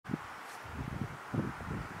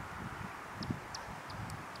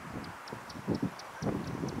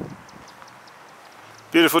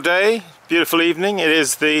Beautiful day, beautiful evening. It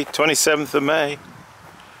is the 27th of May.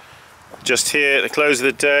 Just here at the close of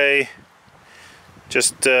the day.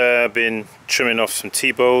 Just been trimming off some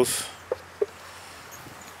tea bowls.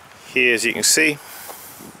 Here, as you can see,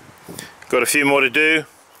 got a few more to do.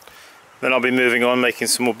 Then I'll be moving on, making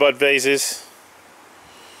some more bud vases.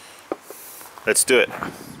 Let's do it.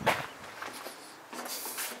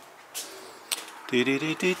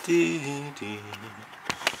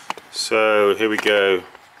 So here we go.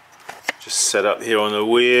 Just set up here on the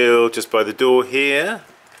wheel, just by the door here.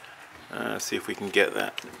 See if we can get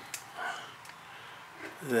that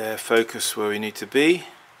there, focus where we need to be.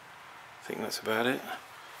 I think that's about it.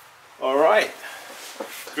 Alright,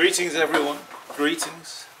 greetings everyone,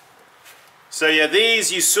 greetings. So yeah,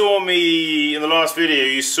 these, you saw me in the last video,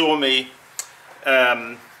 you saw me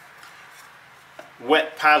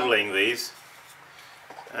wet paddling these.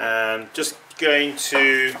 Just going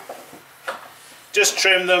to just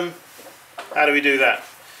trim them. How do we do that?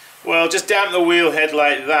 Well, just damp the wheel head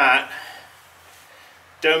like that.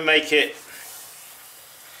 Don't make it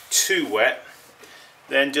too wet.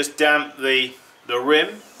 Then just damp the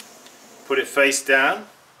rim. Put it face down.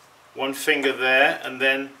 One finger there, and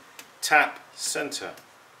then tap center.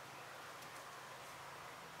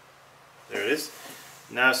 There it is.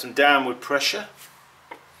 Now some downward pressure.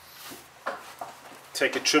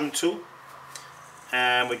 Take a trim tool,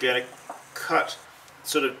 and we're going to cut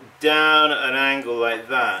sort of down at an angle like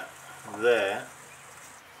that there,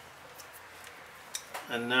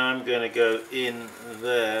 and now I'm going to go in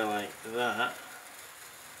there like that.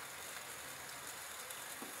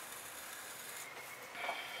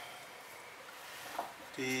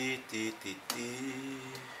 Dee, dee, dee, dee.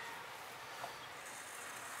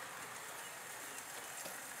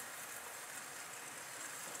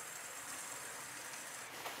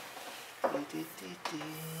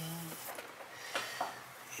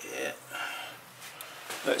 Yeah,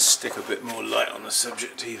 let's stick a bit more light on the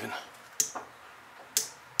subject even.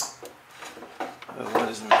 Oh, why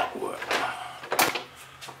doesn't that work?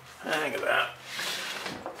 Hang about.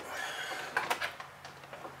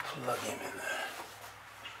 Plug him in there.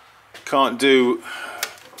 Can't do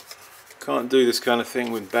this kind of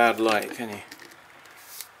thing with bad light, can you?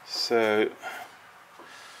 So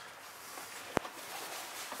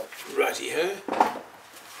righty-ho.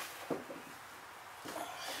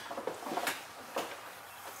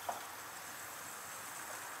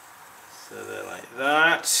 So they're like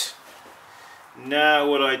that. Now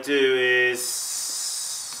what I do is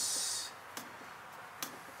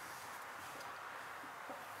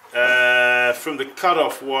from the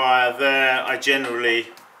cut-off wire there, I generally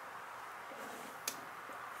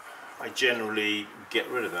get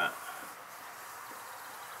rid of that.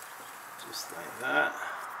 Just like that.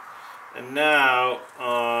 And now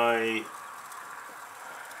I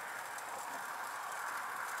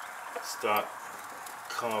start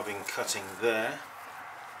cutting there.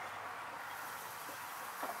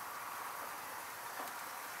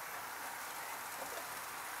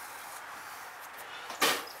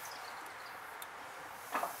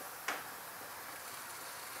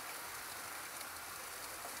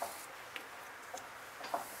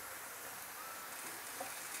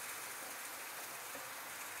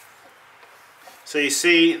 So you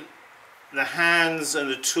see, the hands and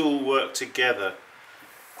the tool work together.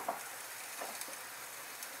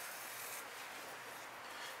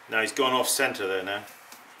 Now he's gone off center there now.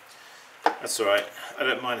 That's alright, I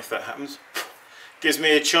don't mind if that happens. Gives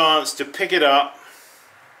me a chance to pick it up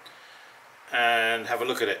and have a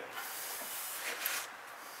look at it.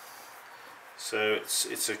 So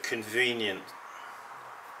it's a convenient.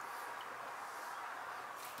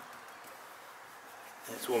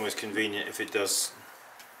 It's almost convenient if it does.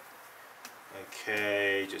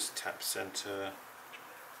 Okay, just tap center.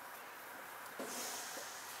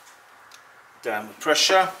 Down with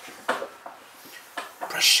pressure.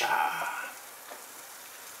 Pressure.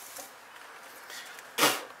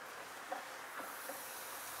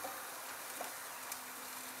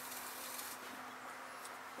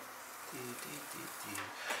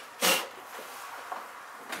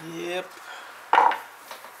 Yep.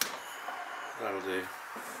 That'll do.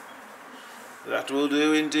 That will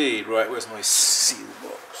do indeed. Right, where's my seal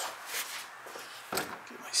box?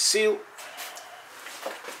 Get my seal.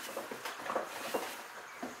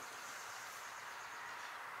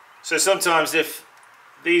 So sometimes if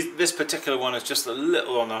this particular one is just a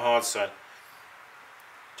little on the hard side,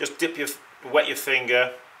 just wet your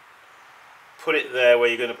finger, put it there where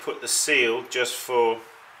you're going to put the seal just for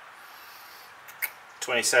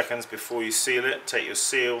 20 seconds before you seal it. Take your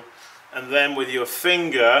seal, and then with your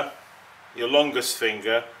finger, your longest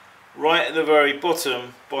finger, right at the very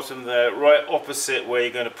bottom there, right opposite where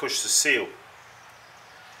you're going to push the seal.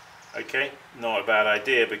 Okay, not a bad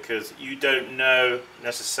idea, because you don't know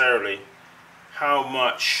necessarily how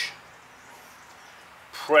much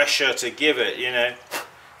pressure to give it, you know.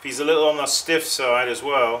 If he's a little on the stiff side as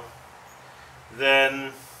well,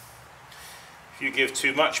 then if you give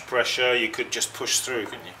too much pressure, you could just push through,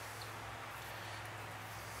 couldn't you?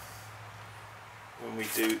 When we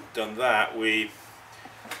done that, we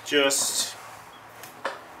just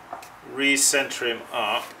recenter him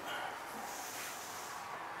up.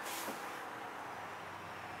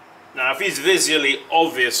 Now if he's visually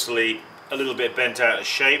obviously a little bit bent out of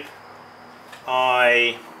shape,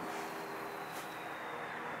 I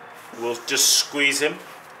will just squeeze him.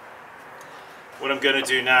 What I'm going to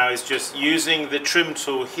do now is just using the trim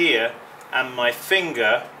tool here and my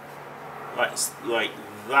finger like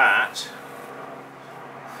that,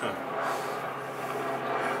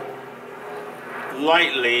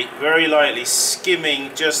 lightly, very lightly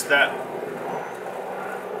skimming just that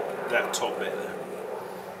top bit there.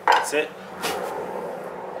 That's it.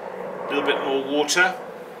 A little bit more water.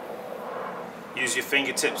 Use your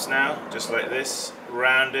fingertips now, just like this.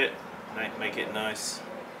 Round it, make it nice.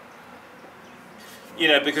 You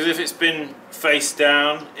know, because if it's been face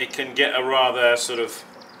down, it can get a rather sort of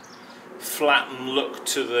flattened look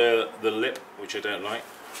to the lip, which I don't like.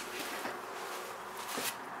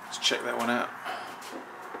 Let's check that one out.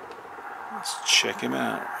 Let's check him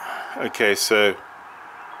out. Okay, so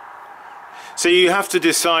you have to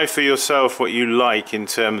decide for yourself what you like in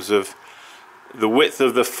terms of the width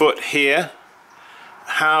of the foot here,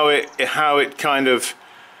 how it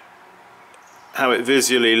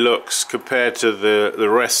visually looks compared to the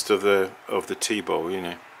rest of the T-bowl, you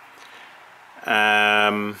know.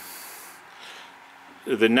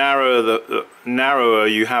 The narrower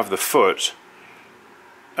you have the foot,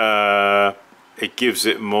 it gives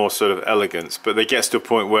it more sort of elegance, but it gets to a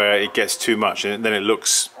point where it gets too much and then it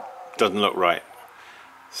doesn't look right.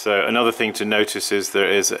 So another thing to notice is there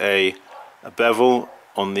is a bevel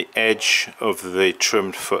on the edge of the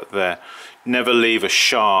trimmed foot there. Never leave a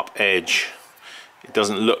sharp edge. It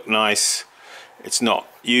doesn't look nice. It's not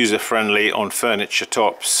user friendly on furniture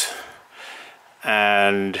tops,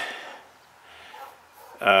 and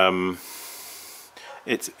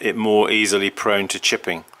it's more easily prone to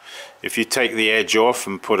chipping. If you take the edge off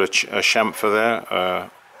and put a chamfer there,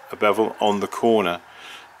 a bevel on the corner,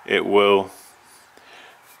 it will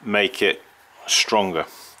make it stronger.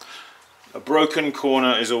 A broken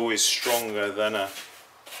corner is always stronger than a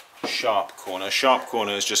sharp corner. A sharp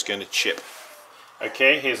corner is just going to chip.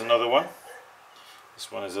 Okay, here's another one.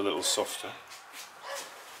 This one is a little softer.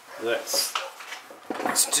 Let's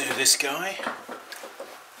do this guy.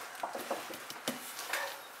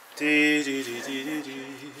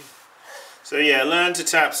 So yeah, learn to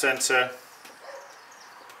tap center.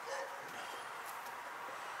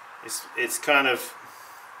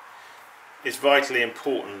 It's vitally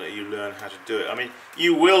important that you learn how to do it. I mean,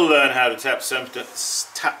 you will learn how to tap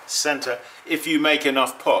center if you make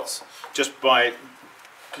enough pots, just by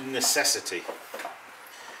necessity.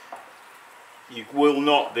 You will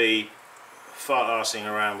not be fart-arsing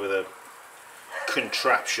around with a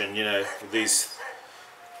contraption, you know, with these,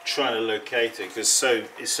 trying to locate it, because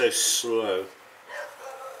it's so slow.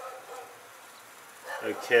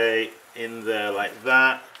 Okay, in there like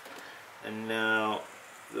that, and now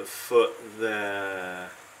the foot there,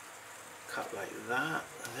 cut like that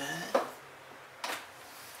there,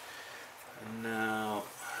 and now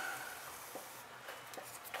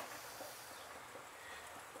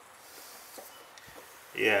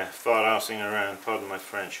yeah, fart-arsing around, pardon my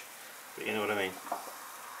French, but you know what I mean.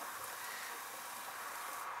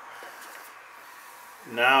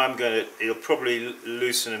 Now he'll probably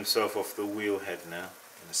loosen himself off the wheel head now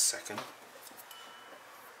in a second.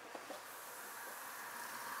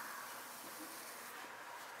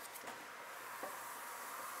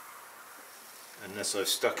 Unless I've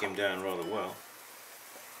stuck him down rather well,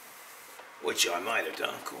 which I might have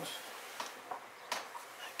done, of course.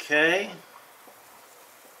 Okay.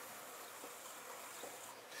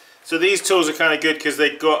 So these tools are kind of good because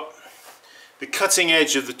they've got the cutting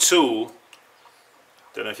edge of the tool.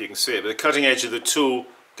 Don't know if you can see it, but the cutting edge of the tool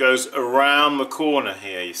goes around the corner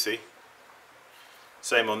here, you see.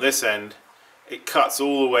 Same on this end. It cuts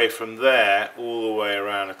all the way from there, all the way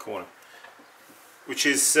around the corner, which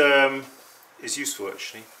is useful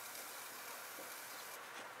actually.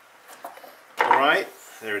 Alright,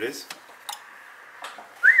 there it is.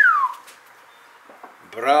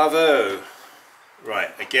 Bravo!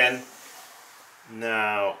 Right, again,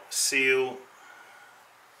 now seal,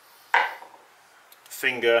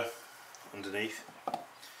 finger, underneath.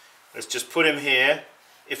 Let's just put him here.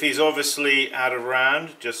 If he's obviously out of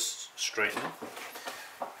round, just straighten him.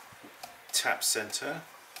 Tap center.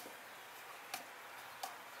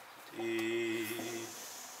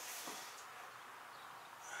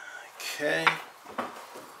 Okay.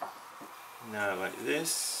 Now like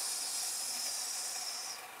this.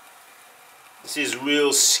 This is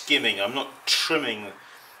real skimming. I'm not trimming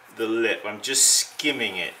the lip, I'm just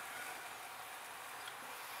skimming it.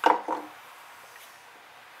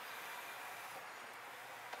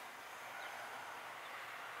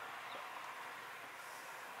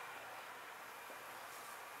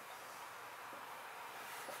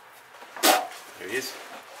 There he is.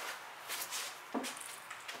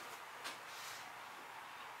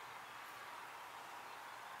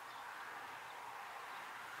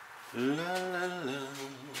 La, la, la.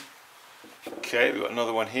 Okay, we've got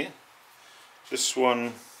another one here. This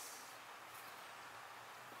one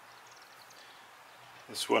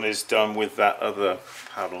is done with that other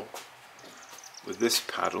paddle, with this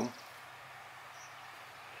paddle.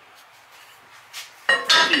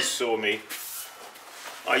 You saw me.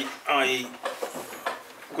 I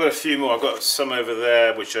got a few more. I've got some over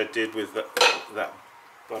there which I did with that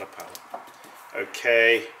butter paddle.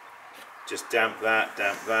 Okay, just damp that,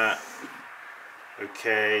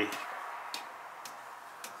 okay.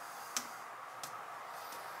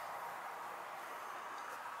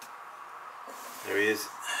 There he is.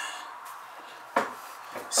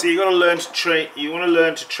 So you got to learn to train. You want to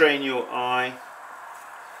learn to train your eye.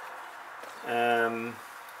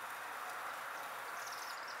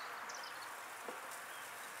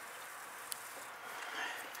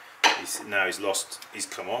 Now he's lost. He's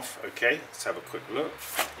come off. Okay, let's have a quick look.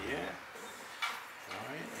 Yeah. All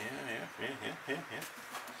right. Yeah.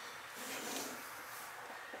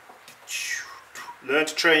 Learn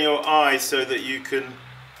to train your eye so that you can.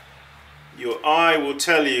 Your eye will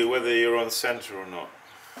tell you whether you're on center or not.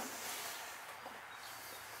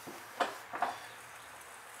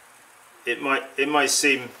 It might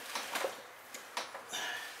seem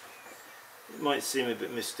a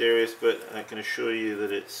bit mysterious, but I can assure you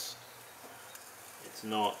that it's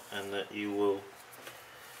not, and that you will.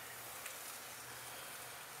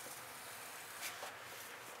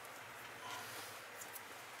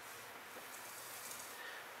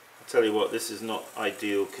 Tell you what, this is not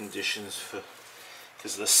ideal conditions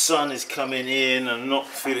because the sun is coming in. I'm not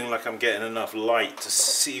feeling like I'm getting enough light to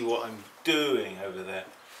see what I'm doing over there.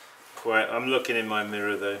 I'm looking in my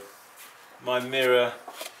mirror though. My mirror,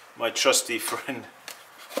 my trusty friend.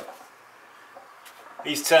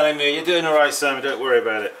 He's telling me, "You're doing all right, Simon. Don't worry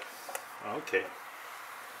about it." Okay.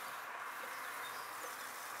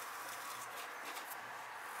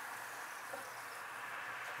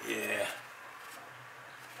 Yeah.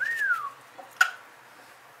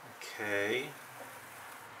 Okay,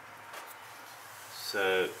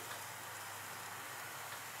 so,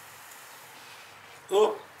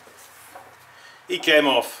 oh, he came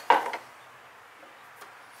off.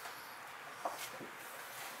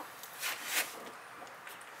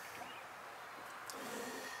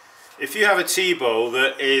 If you have a tea bowl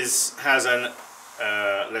that has an,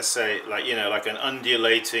 let's say, like an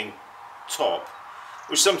undulating top,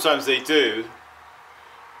 which sometimes they do.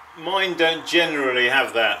 Mine don't generally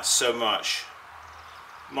have that so much.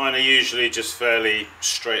 Mine are usually just fairly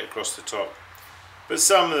straight across the top. But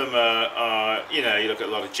some of them are you look at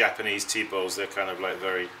a lot of Japanese tea bowls, they're kind of like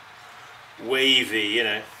very wavy,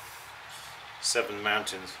 Seven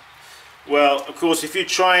Mountains. Well, of course, if you're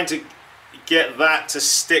trying to get that to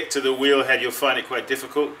stick to the wheel head, you'll find it quite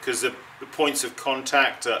difficult because the points of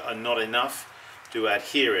contact are not enough to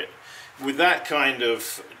adhere it. With that kind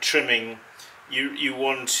of trimming, you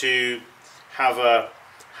want to have a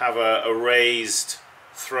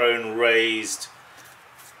throne raised,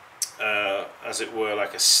 as it were,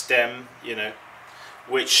 like a stem,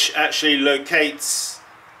 which actually locates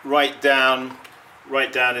right down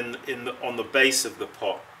on the base of the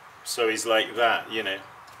pot. So he's like that,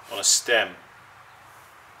 on a stem.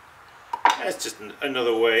 That's just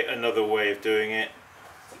another way of doing it.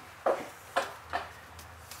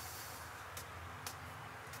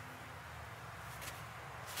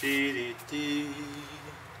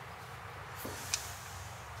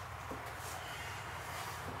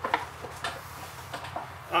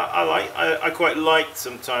 I quite like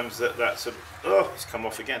sometimes that's a. Oh, it's come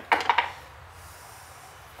off again.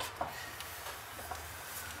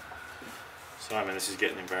 Simon, this is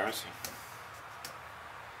getting embarrassing.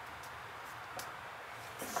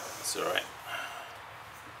 It's all right.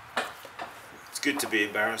 It's good to be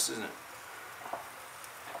embarrassed, isn't it?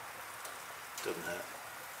 Doesn't hurt.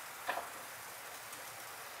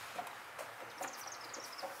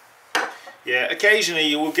 Yeah, occasionally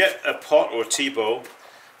you will get a pot or a tea bowl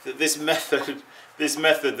that this method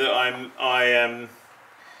that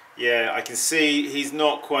yeah, I can see he's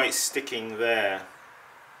not quite sticking there,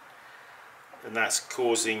 and that's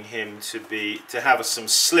causing him to have some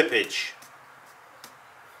slippage.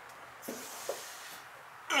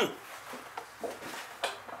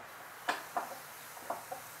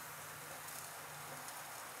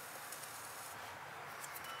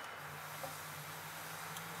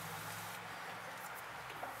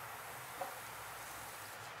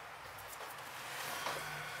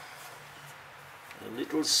 A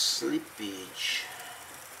little slippage.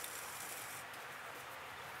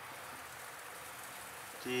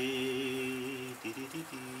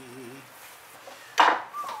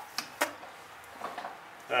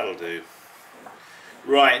 That'll do.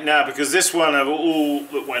 Right, now because this one of all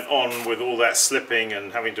that went on with all that slipping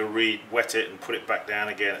and having to wet it and put it back down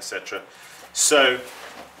again, etc. So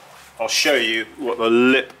I'll show you what the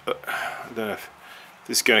lip, I don't know if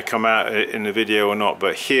this is going to come out in the video or not,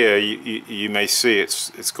 but here you may see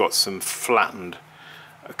it's got some flattened,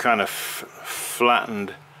 a kind of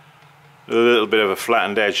flattened, a little bit of a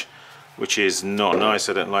flattened edge, which is not nice.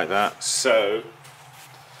 I don't like that. So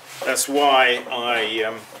that's why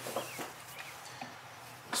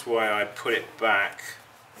I put it back.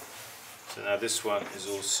 So now this one is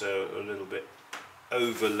also a little bit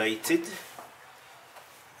overlated.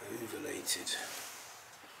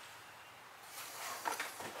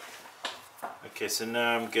 Okay, so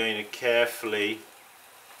now I'm going to carefully,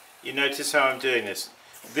 you notice how I'm doing this.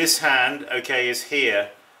 This hand, okay, is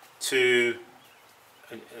here to,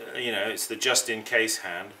 you know, it's the just in case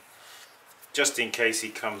hand, just in case he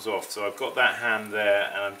comes off. So I've got that hand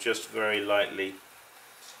there, and I'm just very lightly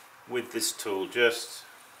with this tool just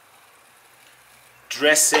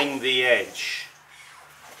dressing the edge.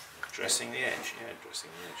 Dressing the edge, yeah,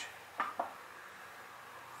 dressing the edge.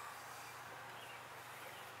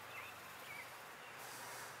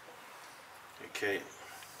 Okay,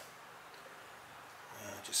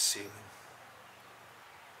 just seal him.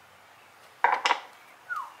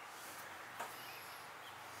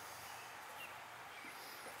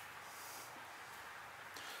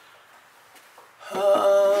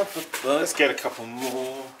 Let's get a couple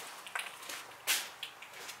more.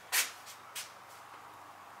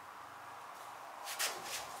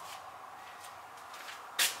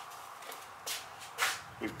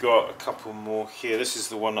 We've got a couple more here. This is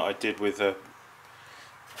the one that I did with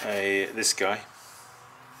this guy.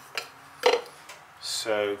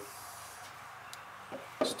 So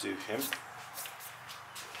let's do him.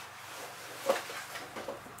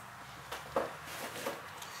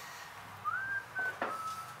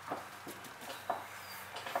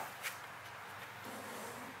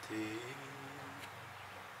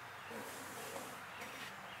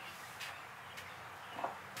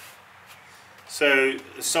 So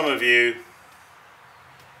some of you,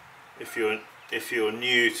 if you're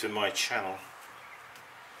new to my channel,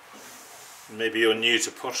 maybe you're new to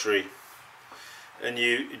pottery and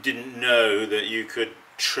you didn't know that you could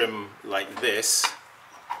trim like this,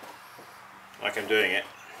 like I'm doing it.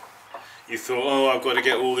 You thought, oh, I've got to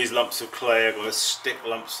get all these lumps of clay, I've got to stick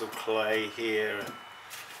lumps of clay here.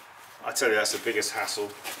 I tell you, that's the biggest hassle,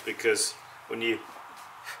 because when you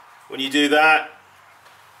do that,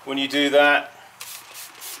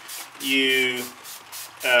 you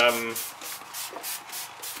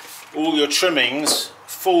all your trimmings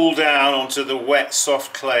fall down onto the wet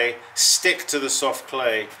soft clay, stick to the soft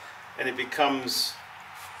clay, and it becomes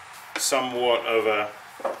somewhat of a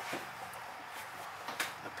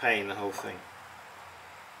pain, the whole thing.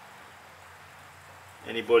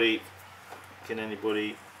 Can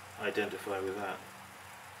anybody identify with that?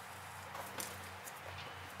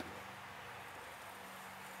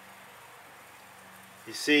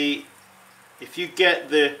 You see, if you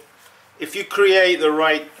create the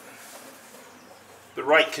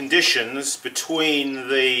right conditions between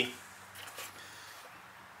the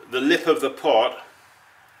lip of the pot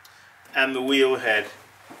and the wheel head,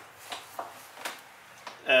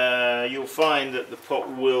 you'll find that the pot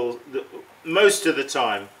will, most of the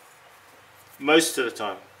time,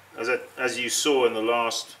 as you saw with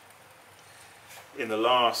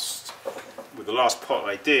the last pot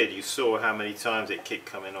I did, you saw how many times it kept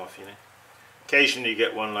coming off. You know, occasionally you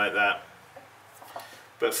get one like that.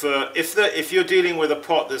 But if you're dealing with a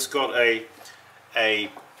pot that's got a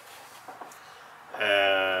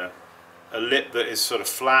lip that is sort of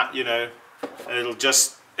flat, you know, and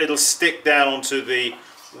it'll stick down onto the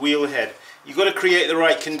wheel head. You've got to create the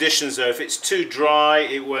right conditions though. If it's too dry,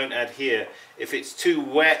 it won't adhere. If it's too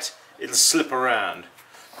wet, it'll slip around.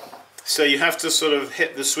 So you have to sort of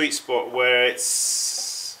hit the sweet spot where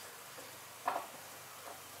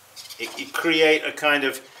you create a kind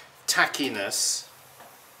of tackiness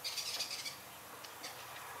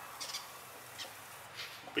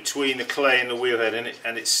between the clay and the wheelhead,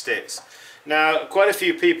 and it sticks. Now, quite a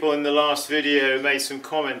few people in the last video made some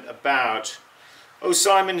comment about, oh,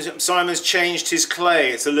 Simon's changed his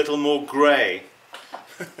clay, it's a little more grey.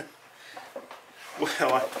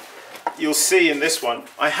 Well, you'll see in this one,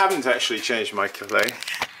 I haven't actually changed my clay,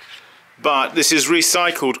 but this is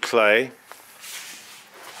recycled clay.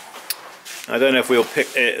 I don't know if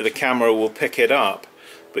the camera will pick it up,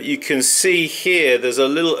 but you can see here there's a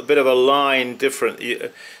little bit of a line different.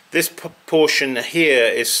 This portion here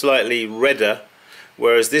is slightly redder,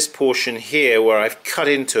 whereas this portion here where I've cut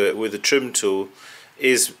into it with the trim tool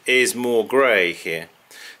is more grey here.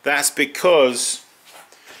 That's because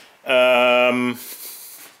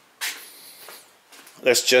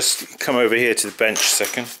let's just come over here to the bench a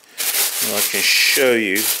second and I can show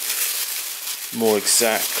you more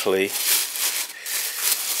exactly.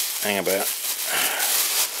 Hang about.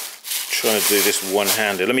 Trying to do this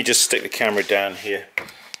one-handed. Let me just stick the camera down here.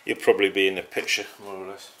 You'll probably be in the picture more or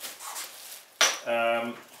less.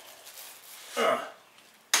 So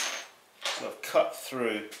I've cut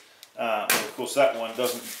through. Of course, that one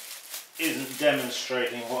isn't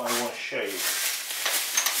demonstrating what I want to show you.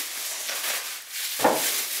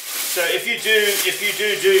 So if you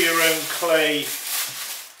do your own clay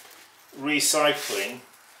recycling,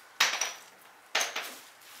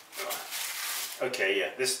 okay, yeah,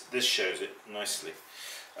 this shows it nicely.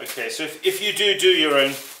 Okay, so if you do your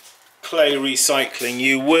own clay recycling,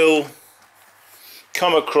 you will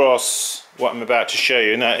come across what I'm about to show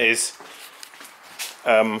you, and that is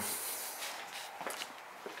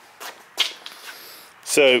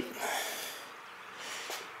so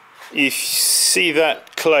you see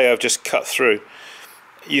that clay I've just cut through,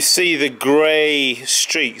 you see the grey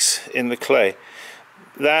streaks in the clay.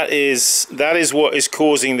 That is what is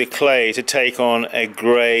causing the clay to take on a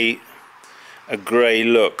grey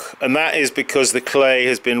look, and that is because the clay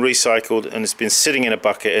has been recycled and it's been sitting in a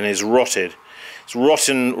bucket and is rotted. It's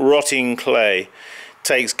rotting clay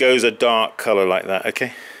goes a dark colour like that.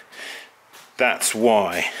 Okay, that's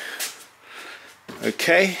why.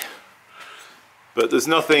 Okay, but it's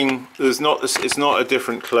not a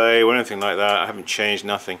different clay or anything like that. I haven't changed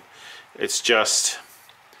nothing. It's just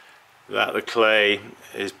that the clay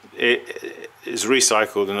is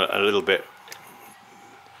recycled and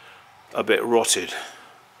a bit rotted,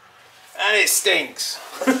 and it stinks.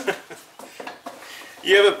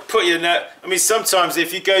 You ever put your net? I mean, sometimes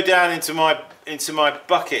if you go down into my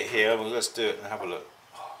bucket here, well, let's do it and have a look.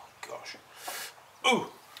 Oh gosh. Ooh.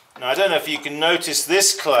 Now I don't know if you can notice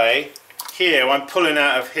this clay here. I'm pulling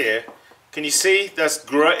out of here. Can you see? That's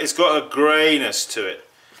grey. It's got a greyness to it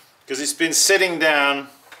because it's been sitting down.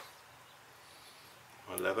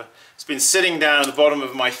 Lever. It's been sitting down at the bottom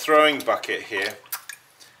of my throwing bucket here,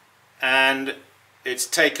 and it's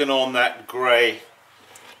taken on that grey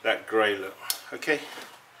look. Okay,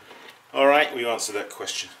 all right, we answered that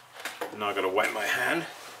question. Now I've got to wipe my hand.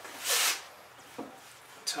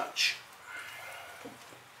 Touch.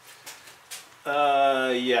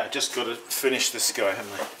 Yeah, just got to finish this guy,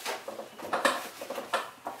 haven't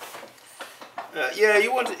I?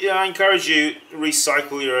 Yeah, I encourage you to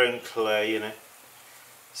recycle your own clay. You know.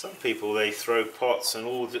 Some people, they throw pots and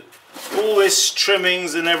all this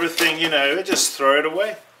trimmings and everything, you know, they just throw it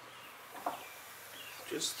away.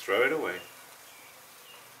 Just throw it away.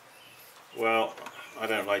 Well, I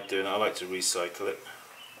don't like doing it. I like to recycle it.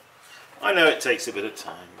 I know it takes a bit of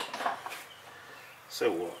time. So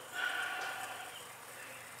what?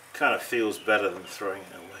 Kind of feels better than throwing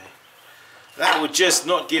it away. That would just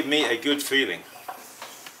not give me a good feeling.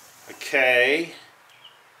 Okay.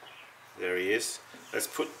 There he is. Let's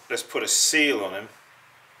put a seal on him.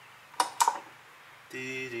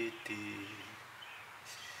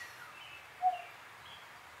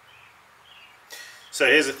 So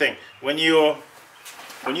here's the thing: when you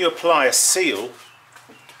apply a seal,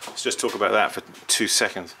 let's just talk about that for 2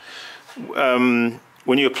 seconds. When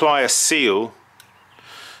you apply a seal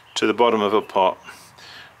to the bottom of a pot,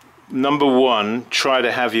 number one, try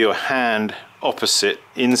to have your hand opposite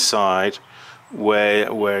inside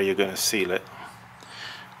where you're going to seal it.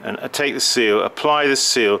 And take the seal, apply the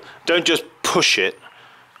seal, don't just push it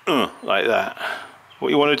like that. What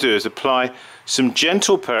you want to do is apply some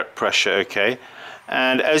gentle pressure, okay?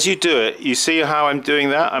 And as you do it, you see how I'm doing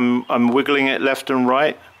that? I'm wiggling it left and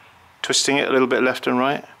right, twisting it a little bit left and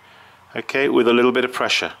right, okay, with a little bit of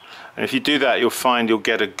pressure. And if you do that, you'll find you'll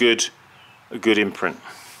get a good imprint.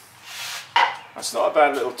 That's not a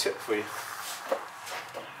bad little tip for you.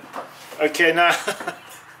 Okay, now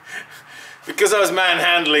because I was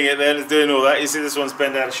manhandling it then, doing all that, you see this one's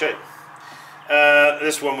bent out of shape.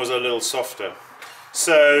 This one was a little softer.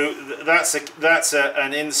 So that's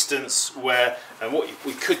an instance where, and what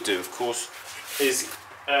we could do, of course, is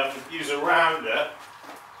use a rounder,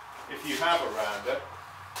 if you have a rounder.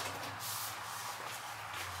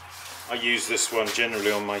 I use this one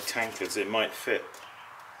generally on my tankers, it might fit.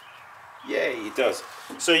 Yay, it does.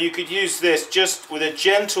 So you could use this just with a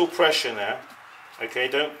gentle pressure now. Okay,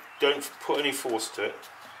 don't put any force to it,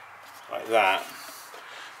 like that.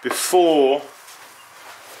 Before,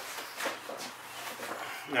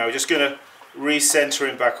 now we're just going to recenter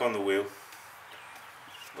him back on the wheel,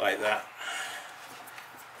 like that.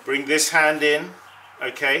 Bring this hand in,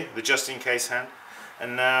 okay, the just in case hand,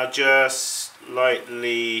 and now just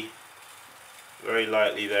lightly, very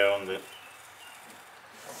lightly there on the.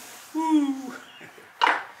 Woo.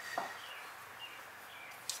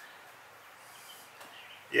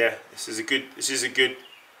 Yeah, this is a good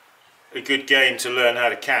game to learn how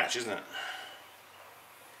to catch, isn't it?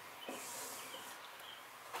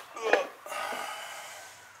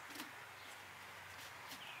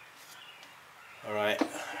 All right.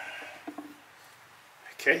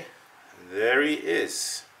 Okay, there he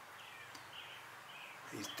is.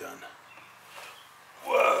 He's done.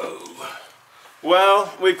 Whoa.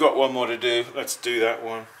 Well, we've got one more to do. Let's do that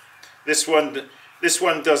one. This one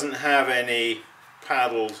doesn't have any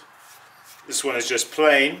paddled. This one is just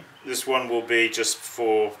plain. This one will be just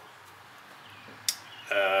for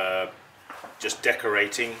just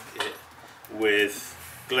decorating it with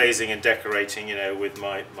glazing and decorating, you know, with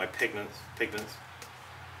my pigments.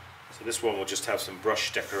 So this one will just have some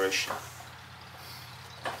brush decoration.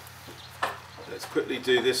 Let's quickly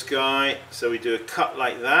do this guy. So we do a cut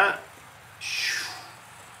like that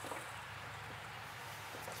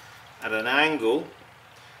at an angle,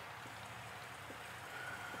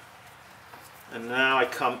 and now I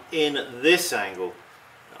come in at this angle.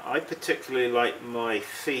 I particularly like my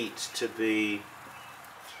feet to be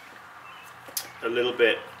a little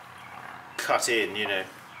bit cut in, you know.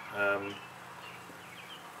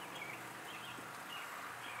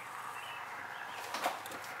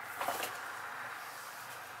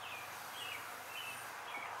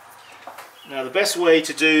 Now the best way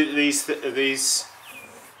to do these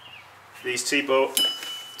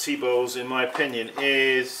T-bowls, in my opinion,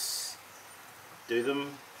 is do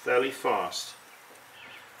them fairly fast.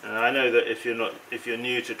 And I know that if you're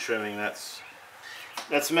new to trimming, that's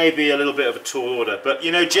maybe a little bit of a tall order. But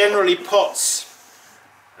you know, generally pots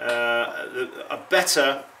are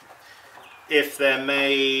better if they're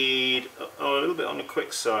made a little bit on the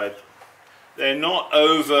quick side. They're not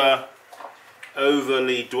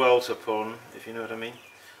overly dwelt upon, if you know what I mean.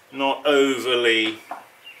 Not overly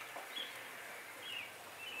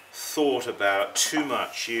thought about too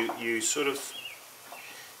much. You sort of,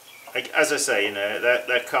 as I say, you know, that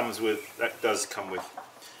does come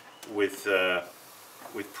with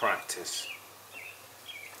practice,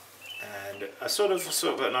 and a sort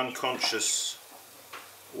of an unconscious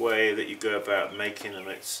way that you go about making them.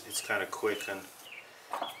 It's kind of quick, and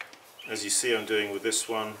as you see I'm doing with this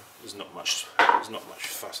one, there's not much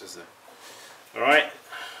fuss, is there? All right,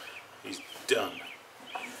 he's done.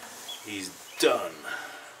 He's done.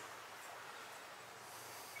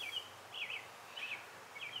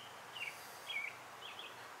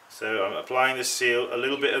 So I'm applying the seal, a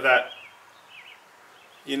little bit of that,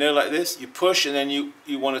 you know, like this. You push and then you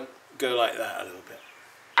want to go like that a little bit.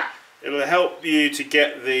 It'll help you to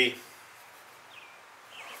get the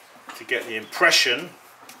impression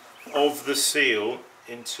of the seal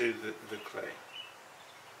into the clay,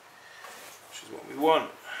 which is what we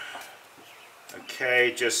want.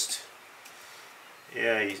 Okay, just,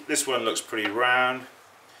 yeah, this one looks pretty round,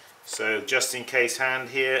 so just in case hand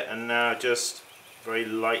here, and now just very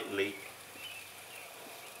lightly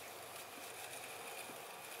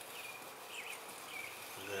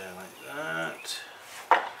there, like that.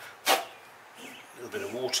 A little bit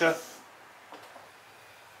of water.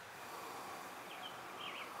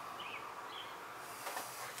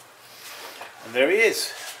 And there he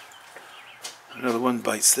is. Another one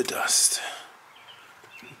bites the dust.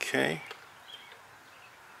 Okay.